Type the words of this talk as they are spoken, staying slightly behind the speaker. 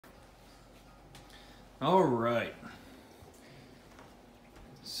All right.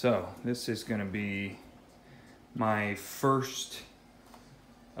 So this is going to be my first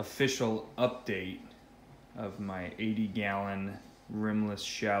official update of my 80-gallon rimless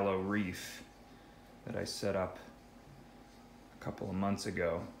shallow reef that I set up a couple of months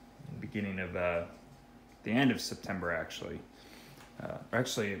ago, beginning of the end of September actually.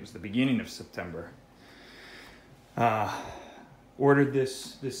 Actually, it was the beginning of September. Ordered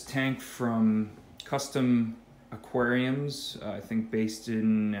this tank from Custom Aquariums, I think based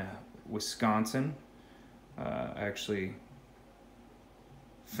in Wisconsin. I actually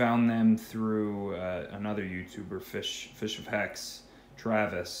found them through another YouTuber, Fish of Hex,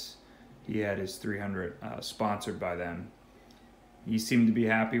 Travis. He had his 300 sponsored by them. He seemed to be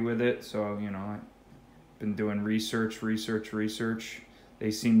happy with it, so you know, I've been doing research.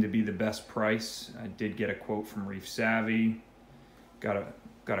 They seem to be the best price. I did get a quote from Reef Savvy. Got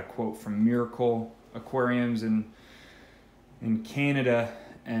a quote from Miracle Aquariums in Canada,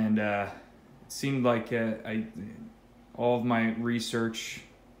 and it seemed like all of my research.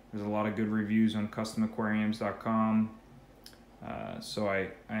 There's a lot of good reviews on customaquariums.com. So I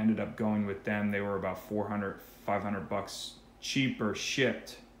ended up going with them. They were about $400-500 cheaper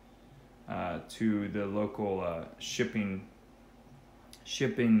shipped to the local shipping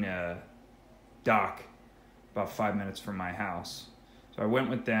dock about 5 minutes from my house. So I went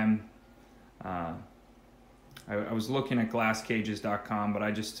with them. I was looking at glasscages.com, but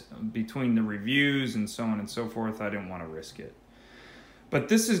I just, between the reviews and so on and so forth, I didn't want to risk it. But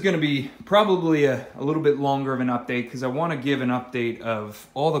this is going to be probably a little bit longer of an update because I want to give an update of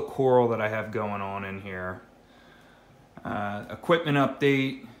all the coral that I have going on in here. Equipment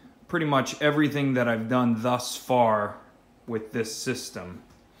update, pretty much everything that I've done thus far with this system.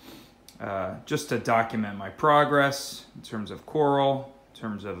 Just to document my progress in terms of coral, in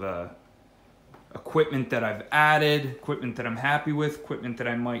terms of equipment that I've added, equipment that I'm happy with, equipment that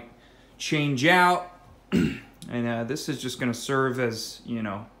I might change out. And this is just going to serve as, you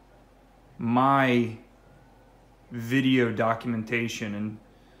know, my video documentation,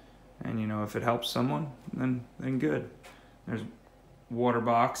 and you know, if it helps someone, then good. There's water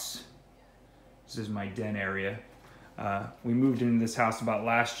box. This is my den area. We moved into this house about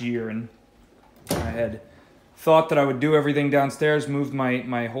last year, and I had thought that I would do everything downstairs, moved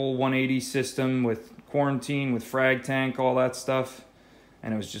my whole 180 system with quarantine, with frag tank, all that stuff.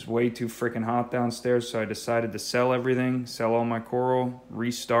 And it was just way too freaking hot downstairs, so I decided to sell everything, sell all my coral,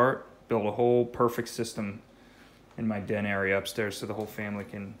 restart, build a whole perfect system in my den area upstairs so the whole family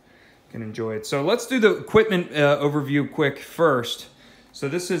can enjoy it. So let's do the equipment overview quick first. So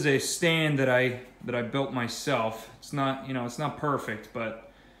this is a stand that I built myself. It's not, you know, it's not perfect,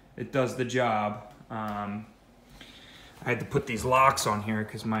 but it does the job. I had to put these locks on here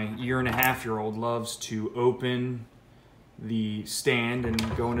because my 1.5-year-old loves to open the stand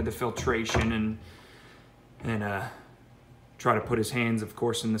and go into the filtration and try to put his hands, of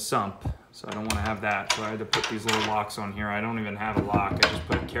course, in the sump. So I don't want to have that. So I had to put these little locks on here. I don't even have a lock. I just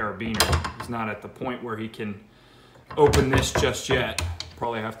put a carabiner. He's not at the point where he can open this just yet.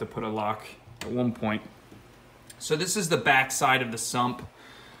 Probably have to put a lock at one point. So this is the back side of the sump.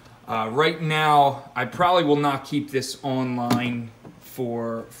 Right now, I probably will not keep this online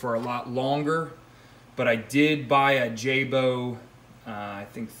for a lot longer. But I did buy a Jebao, I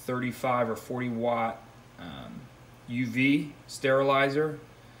think 35 or 40 watt UV sterilizer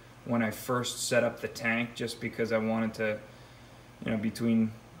when I first set up the tank, just because I wanted to, you know,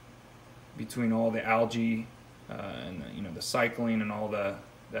 between all the algae and you know, the cycling and all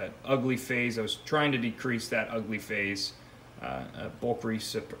that ugly phase, I was trying to decrease that ugly phase, bulk reef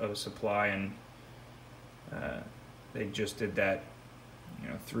supply, and they just did that, you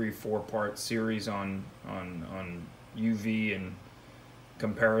know, 3-4 part series on UV and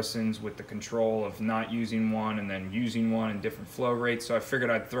comparisons with the control of not using one and then using one in different flow rates. So I figured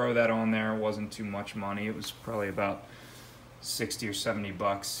I'd throw that on there. It wasn't too much money. It was probably about 60 or 70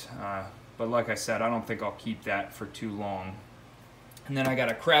 bucks. But like I said, I don't think I'll keep that for too long. And then I got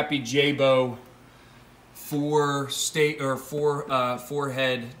a crappy Jebao four-head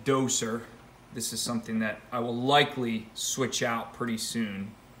doser. This is something that I will likely switch out pretty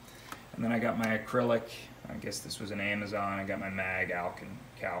soon. And then I got my acrylic. I guess this was an Amazon. I got my mag, alk, and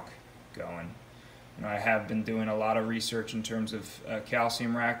calc going. You know, I have been doing a lot of research in terms of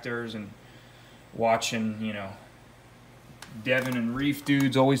calcium reactors and watching, you know, Devin and Reef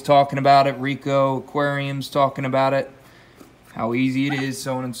dudes always talking about it. Rico Aquariums talking about it. How easy it is,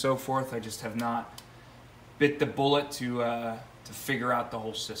 so on and so forth. I just have not bit the bullet to figure out the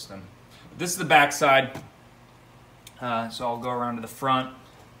whole system. This is the back side, so I'll go around to the front.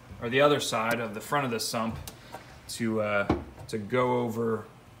 or the other side of the front of the sump to go over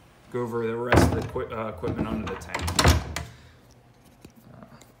the rest of the equipment under the tank.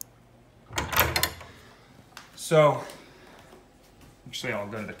 So actually I'll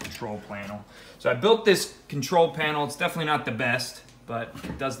go to the control panel. So I built this control panel. It's definitely not the best, but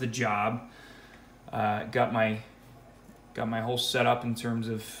it does the job. Got my whole setup in terms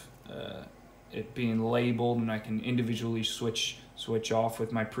of it being labeled, and I can individually switch off.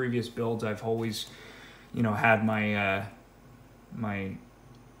 With my previous builds, I've always, you know, had my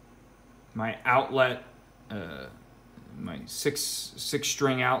my outlet, my six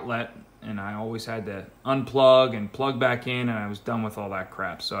string outlet, and I always had to unplug and plug back in, and I was done with all that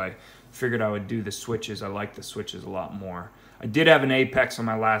crap. So I figured I would do the switches. I like the switches a lot more. I did have an Apex on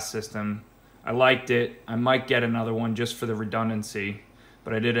my last system. I liked it. I might get another one just for the redundancy,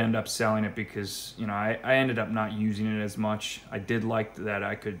 but I did end up selling it because, you know, I ended up not using it as much. I did like that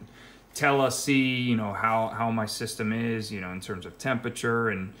I could see, you know, how my system is, you know, in terms of temperature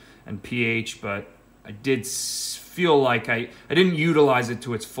and pH, but I did feel like I didn't utilize it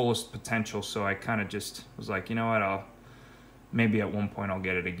to its fullest potential, so I kind of just was like, you know what, maybe at one point I'll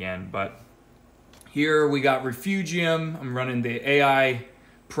get it again. But here we got refugium. I'm running the AI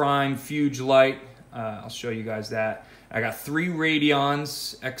Prime Fuge light. I'll show you guys that. I got 3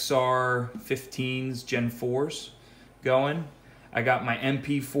 Radions XR15s Gen 4s going. I got my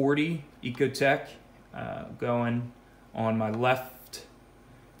MP40 Ecotech going on my left.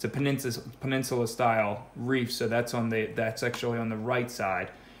 It's a peninsula style reef, so that's actually on the right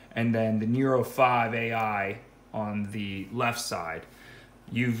side, and then the Nero 5 AI on the left side.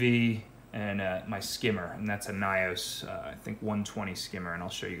 UV and my skimmer, and that's a Nyos, I think 120 skimmer, and I'll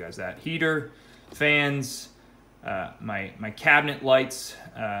show you guys that. Heater, fans, my cabinet lights,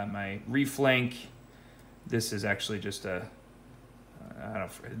 my reef link. This is actually just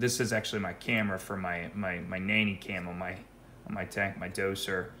this is actually my camera for my nanny cam on my tank, my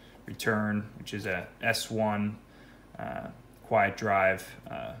doser. Return, which is a S1 quiet drive,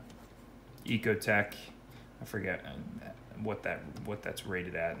 Ecotech. I forget what that's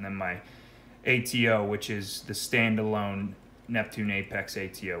rated at, and then my ATO, which is the standalone Neptune Apex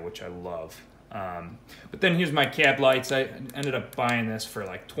ATO, which I love. But then here's my cab lights. I ended up buying this for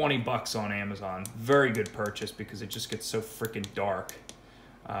like 20 bucks on Amazon. Very good purchase because it just gets so freaking dark.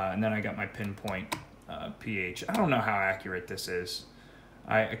 And then I got my Pinpoint PH. I don't know how accurate this is.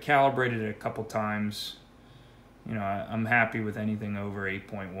 I calibrated it a couple times. You know, I'm happy with anything over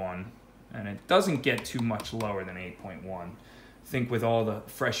 8.1, and it doesn't get too much lower than 8.1. I think with all the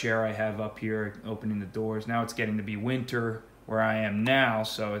fresh air I have up here opening the doors, now it's getting to be winter where I am now,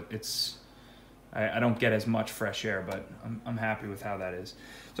 so I don't get as much fresh air, but I'm happy with how that is.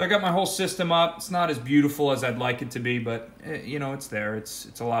 So I got my whole system up. It's not as beautiful as I'd like it to be, but you know, it's there.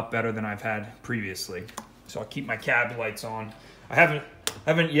 It's a lot better than I've had previously. So I'll keep my cab lights on. I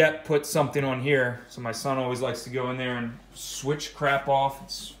haven't yet put something on here, so my son always likes to go in there and switch crap off.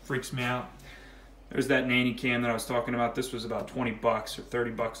 It freaks me out. There's that nanny cam that I was talking about. This was about 20 bucks or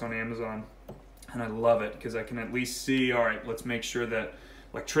 30 bucks on Amazon, and I love it because I can at least see, all right, let's make sure that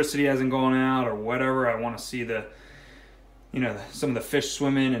electricity hasn't gone out or whatever. I want to see the, you know, some of the fish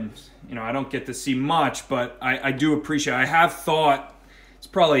swimming, and you know, I don't get to see much, but I do appreciate. I have thought, it's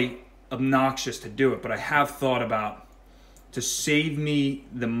probably obnoxious to do it, but I have thought about, to save me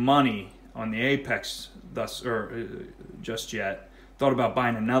the money on the Apex just yet, thought about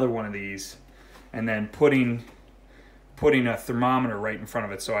buying another one of these and then putting a thermometer right in front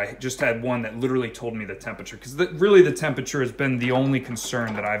of it. So I just had one that literally told me the temperature, because really the temperature has been the only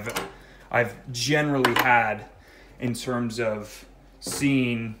concern that I've generally had in terms of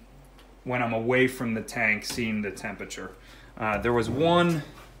seeing, when I'm away from the tank, seeing the temperature. There was one,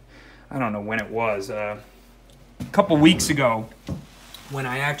 I don't know when it was, a couple weeks ago, when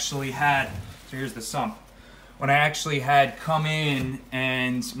I actually had, so here's the sump, when I actually had come in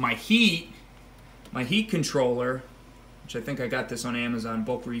and my heat controller, which I think I got this on Amazon,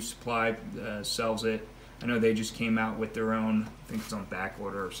 Bulk Reef Supply sells it. I know they just came out with their own, I think it's on back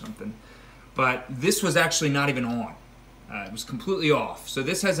order or something. But this was actually not even on. It was completely off. So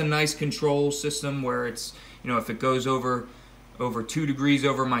this has a nice control system where it's, you know, if it goes over 2 degrees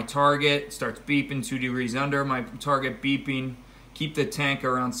over my target, it starts beeping, 2 degrees under my target beeping. Keep the tank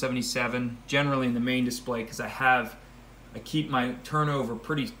around 77, generally in the main display, because I keep my turnover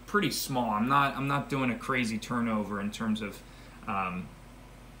pretty small. I'm not doing a crazy turnover in terms of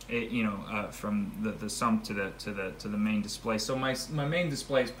from the sump to the main display. So my main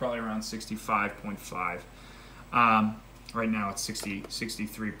display is probably around 65.5. Right now it's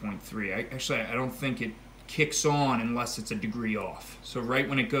 63.3. I don't think it kicks on unless it's a degree off. So right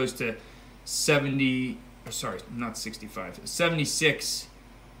when it goes to 70, sorry, not 65,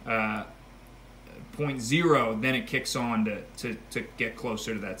 76.0, then it kicks on to get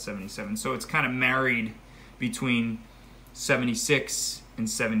closer to that 77. So it's kind of married between 76 and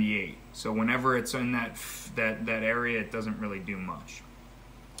 78. So whenever it's in that area, it doesn't really do much.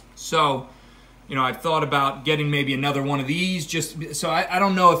 So, you know, I've thought about getting maybe another one of these. Just so I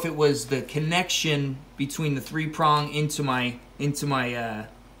don't know if it was the connection between the 3-prong into my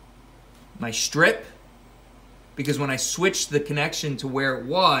my strip, because when I switched the connection to where it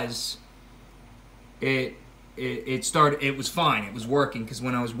was, it was fine. It was working, because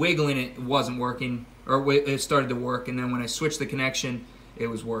when I was wiggling it, it wasn't working, or it started to work, and then when I switched the connection, it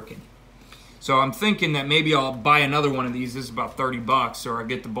was working. So I'm thinking that maybe I'll buy another one of these. This is about 30 bucks, or I'll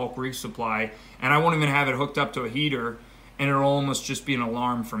get the bulk reef supply, and I won't even have it hooked up to a heater, and it'll almost just be an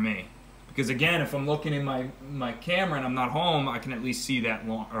alarm for me. Because again, if I'm looking in my camera and I'm not home, I can at least see that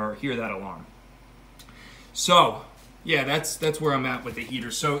or hear that alarm. So yeah, that's where I'm at with the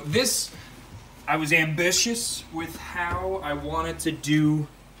heater. So this, I was ambitious with how I wanted to do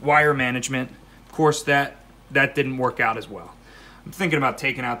wire management. Of course, that didn't work out as well. I'm thinking about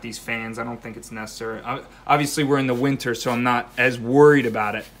taking out these fans. I don't think it's necessary. Obviously, we're in the winter, so I'm not as worried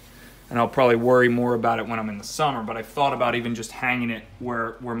about it. And I'll probably worry more about it when I'm in the summer. But I've thought about even just hanging it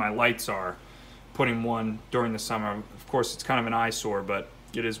where my lights are, putting one during the summer. Of course, it's kind of an eyesore, but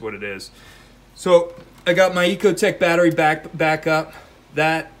it is what it is. So I got my Ecotech battery back up.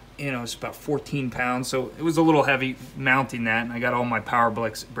 That, you know, it's about 14 pounds, so it was a little heavy mounting that. And I got all my power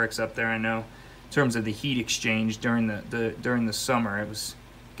bricks up there, I know. In terms of the heat exchange during the summer, it was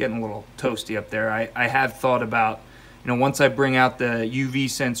getting a little toasty up there. I have thought about, you know, once I bring out the UV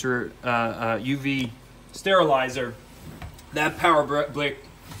sensor, UV sterilizer, that power brick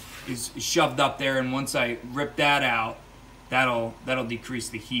is shoved up there, and once I rip that out, that'll decrease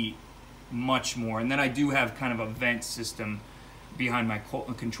the heat much more. And then I do have kind of a vent system behind my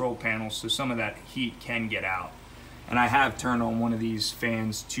control panel, so some of that heat can get out. And I have turned on one of these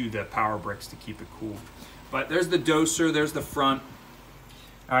fans to the power bricks to keep it cool. But there's the doser, there's the front.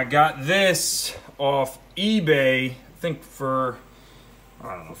 I got this off eBay, I think for,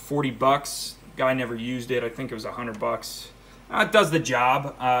 I don't know, 40 bucks. Guy never used it. I think it was 100 bucks. It does the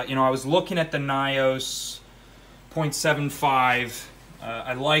job. You know, I was looking at the Nyos 0.75.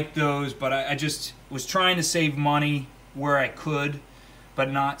 I like those, but I just was trying to save money where I could, but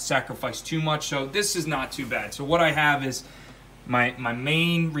not sacrifice too much. So this is not too bad. So what I have is my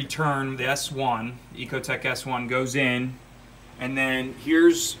main return, the S1, Ecotech S1, goes in, and then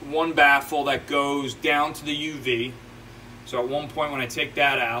here's one baffle that goes down to the UV. So at one point when I take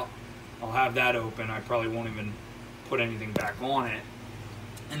that out, I'll have that open. I probably won't even put anything back on it.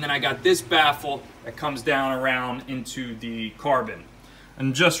 And then I got this baffle that comes down around into the carbon.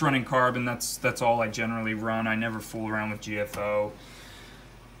 I'm just running carbon. That's all I generally run. I never fool around with GFO.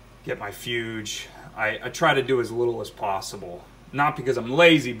 Get my fuge. I try to do as little as possible. Not because I'm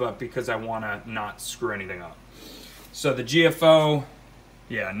lazy, but because I want to not screw anything up. So the GFO,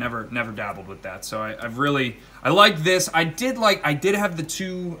 yeah, never dabbled with that. So I like this. I did have the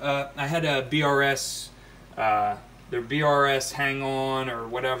two. I had a BRS, their BRS hang on or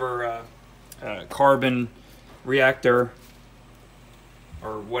whatever, carbon reactor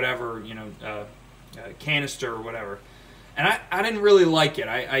or whatever, you know, canister or whatever. And I didn't really like it.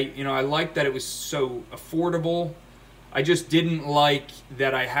 I liked that it was so affordable. I just didn't like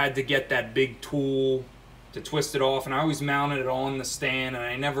that I had to get that big tool to twist it off, and I always mounted it on the stand, and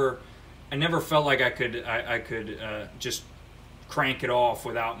I never felt like I could just crank it off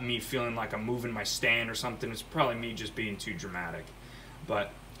without me feeling like I'm moving my stand or something. It's probably me just being too dramatic.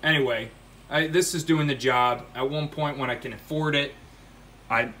 But anyway, this is doing the job. At one point when I can afford it,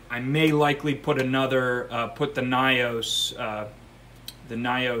 I may likely put another, put the Nyos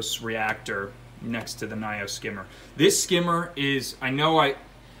reactor next to the Nyos skimmer. This skimmer is, I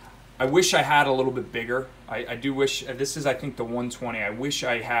wish I had a little bit bigger. I do wish, this is I think the 120. I wish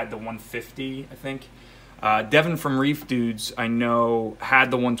I had the 150, I think. Devin from Reef Dudes, I know,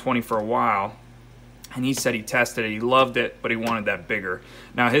 had the 120 for a while, and he said he tested it, he loved it, but he wanted that bigger.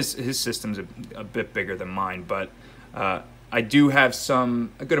 Now his system's a bit bigger than mine, but I do have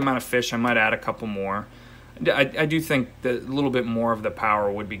a good amount of fish. I might add a couple more. I do think that a little bit more of the power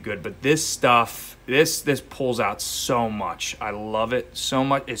would be good, but this stuff, this pulls out so much. I love it so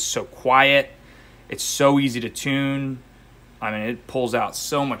much. It's so quiet. It's so easy to tune. I mean, it pulls out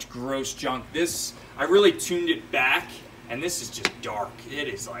so much gross junk. This, I really tuned it back, and this is just dark. It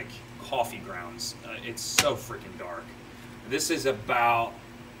is like coffee grounds. It's so freaking dark. This is about,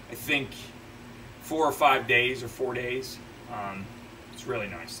 I think, 4 or 5 days or 4 days. It's really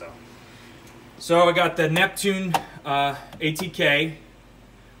nice though. So I got the Neptune ATK,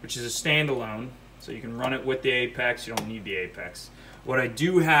 which is a standalone. So you can run it with the apex. You don't need the apex. What I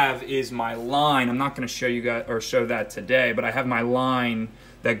do have is my line. I'm not going to show you guys or show that today, but I have my line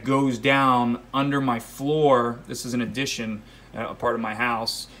that goes down under my floor. This is an addition, a part of my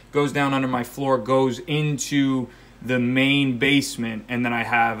house. Goes down under my floor, goes into the main basement, and then I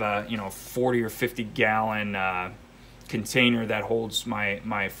have a 40 or 50 gallon container that holds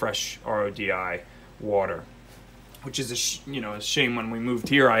my fresh RODI water, which is a shame. When we moved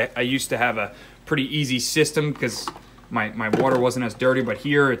here, I used to have a pretty easy system because my water wasn't as dirty, but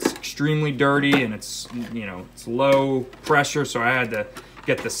here it's extremely dirty and it's it's low pressure, so I had to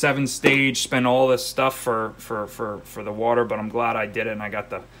get the 7-stage, spend all this stuff for the water, but I'm glad I did it, and I got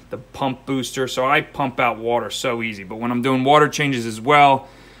the pump booster, so I pump out water so easy. But when I'm doing water changes as well,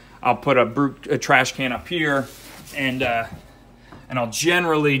 I'll put a trash can up here, and I'll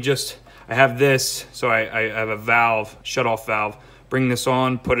generally just, I have this, so I have a valve, shut-off valve, bring this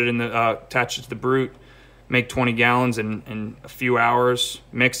on, put it in the, attach it to the brute, make 20 gallons in a few hours,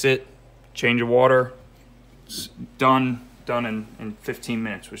 mix it, change the water, it's done in 15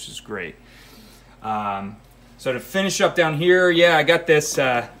 minutes, which is great. So to finish up down here, yeah, I got this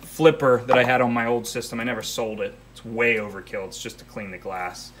flipper that I had on my old system. I never sold it. It's way overkill. It's just to clean the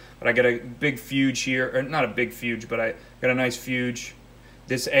glass. But I got a big fuge here, or not a big fuge, but I got a nice fuge.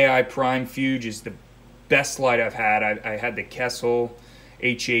 This AI Prime fuge is the best light I've had. I had the Kessel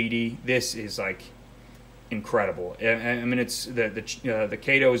H80. This is like incredible. I mean, it's the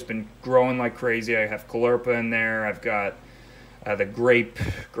Kato has been growing like crazy. I have Caulerpa in there. I've got the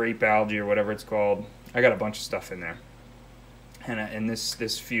grape algae or whatever it's called. I got a bunch of stuff in there, and this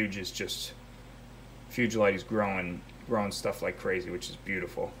fuge is just, fuge light is growing stuff like crazy, which is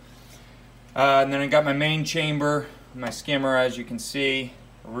beautiful. And then I got my main chamber, my skimmer, as you can see.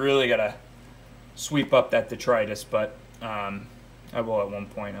 Really gotta sweep up that detritus, but I will at one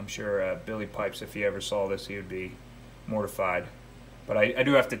point. I'm sure Billy Pipes, if he ever saw this, he would be mortified. But I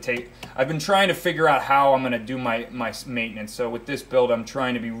do have to take, I've been trying to figure out how I'm going to do my maintenance. So with this build, I'm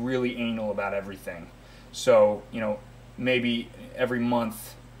trying to be really anal about everything. So, maybe every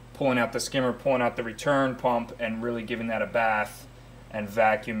month, pulling out the skimmer, pulling out the return pump, and really giving that a bath and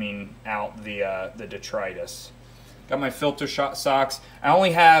vacuuming out the detritus. Got my filter socks. I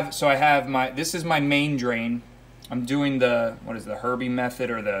only have, so I have this is my main drain. I'm doing the, what is the Herbie method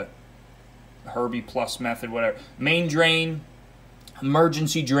or the Herbie Plus method, whatever. Main drain,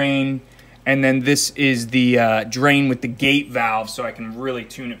 emergency drain, and then this is the drain with the gate valve, so I can really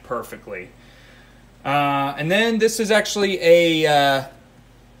tune it perfectly. And then this is actually a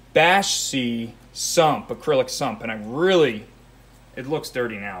Bashsea sump, acrylic sump, and it looks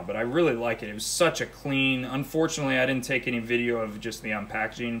dirty now, but I really like it. It was such a clean, unfortunately I didn't take any video of just the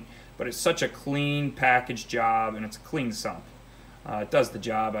unpackaging, but it's such a clean package job, and it's a clean sump. It does the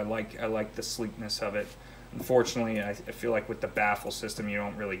job. I like the sleekness of it. Unfortunately, I feel like with the baffle system, you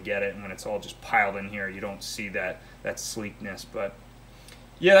don't really get it, and when it's all just piled in here, you don't see that sleekness. But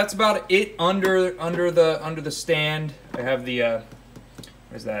yeah, that's about it under the stand. I have the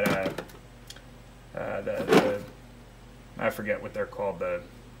what is that? I forget what they're called, the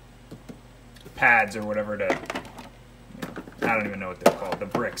pads or whatever. I don't even know what they're called. The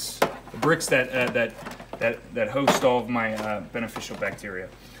bricks that host all of my beneficial bacteria.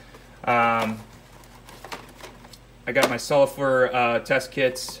 I got my sulfur test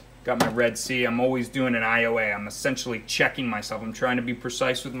kits, got my Red Sea. I'm always doing an IOA. I'm essentially checking myself. I'm trying to be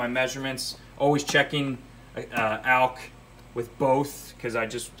precise with my measurements, always checking ALK with both, because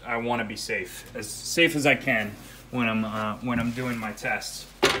I want to be safe as I can when I'm doing my tests,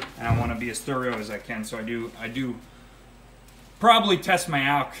 and I want to be as thorough as I can. So I do probably test my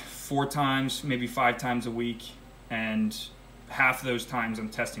ALK 4 times, maybe 5 times a week, and half of those times I'm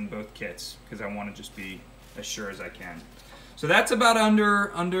testing both kits because I want to just be as sure as I can. So that's about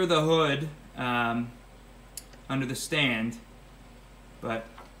under the hood, under the stand. But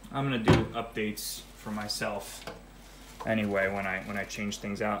I'm gonna do updates for myself anyway when I change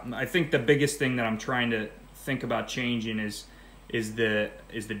things out. I think the biggest thing that I'm trying to think about changing is the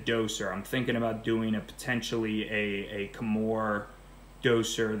doser. I'm thinking about doing potentially a Chemours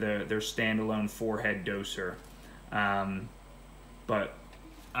doser, their standalone 4-head doser. But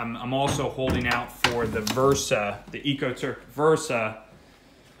I'm also holding out for the Versa, the Ecotech Versa,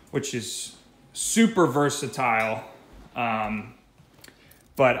 which is super versatile.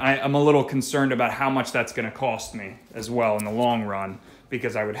 But I'm a little concerned about how much that's going to cost me as well in the long run,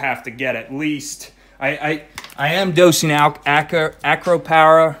 because I would have to get at least, I am dosing out Acro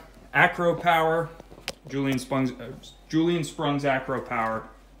Power Julian Sprung's Acro Power.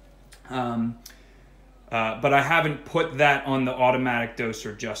 But I haven't put that on the automatic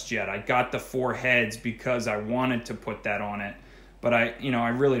doser just yet. I got the 4 heads because I wanted to put that on it, but I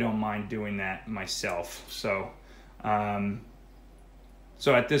really don't mind doing that myself. So,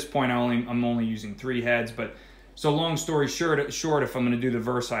 so at this point, I'm only using 3 heads. But so long story short, if I'm going to do the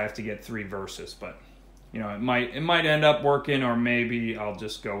Versa, I have to get 3 Versas. But it might end up working, or maybe I'll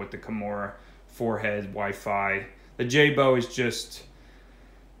just go with the Kimura 4-head Wi-Fi. The Jebao is just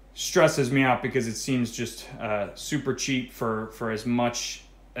stresses me out because it seems just super cheap for as much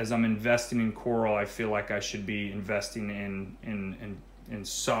as I'm investing in coral. I feel like I should be investing in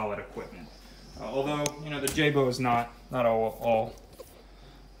solid equipment. Although the Jebao is not all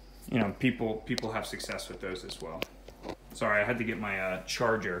people have success with those as well. Sorry, I had to get my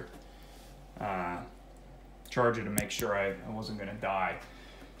charger to make sure I wasn't going to die.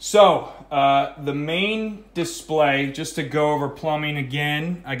 So, the main display, just to go over plumbing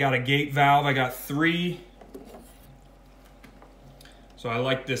again, I got a gate valve. I got 3. So I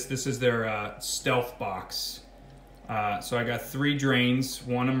like this. This is their stealth box. So I got 3 drains,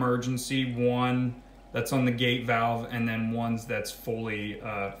 1 emergency, 1 that's on the gate valve, and then 1 that's fully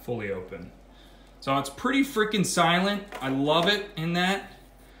open. So it's pretty freaking silent. I love it in that,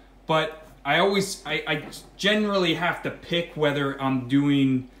 but I generally have to pick whether I'm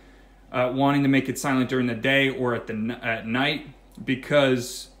doing wanting to make it silent during the day or at night,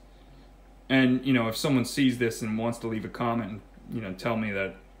 because, and if someone sees this and wants to leave a comment and tell me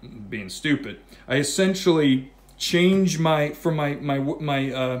that I'm being stupid, I essentially change my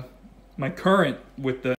current with the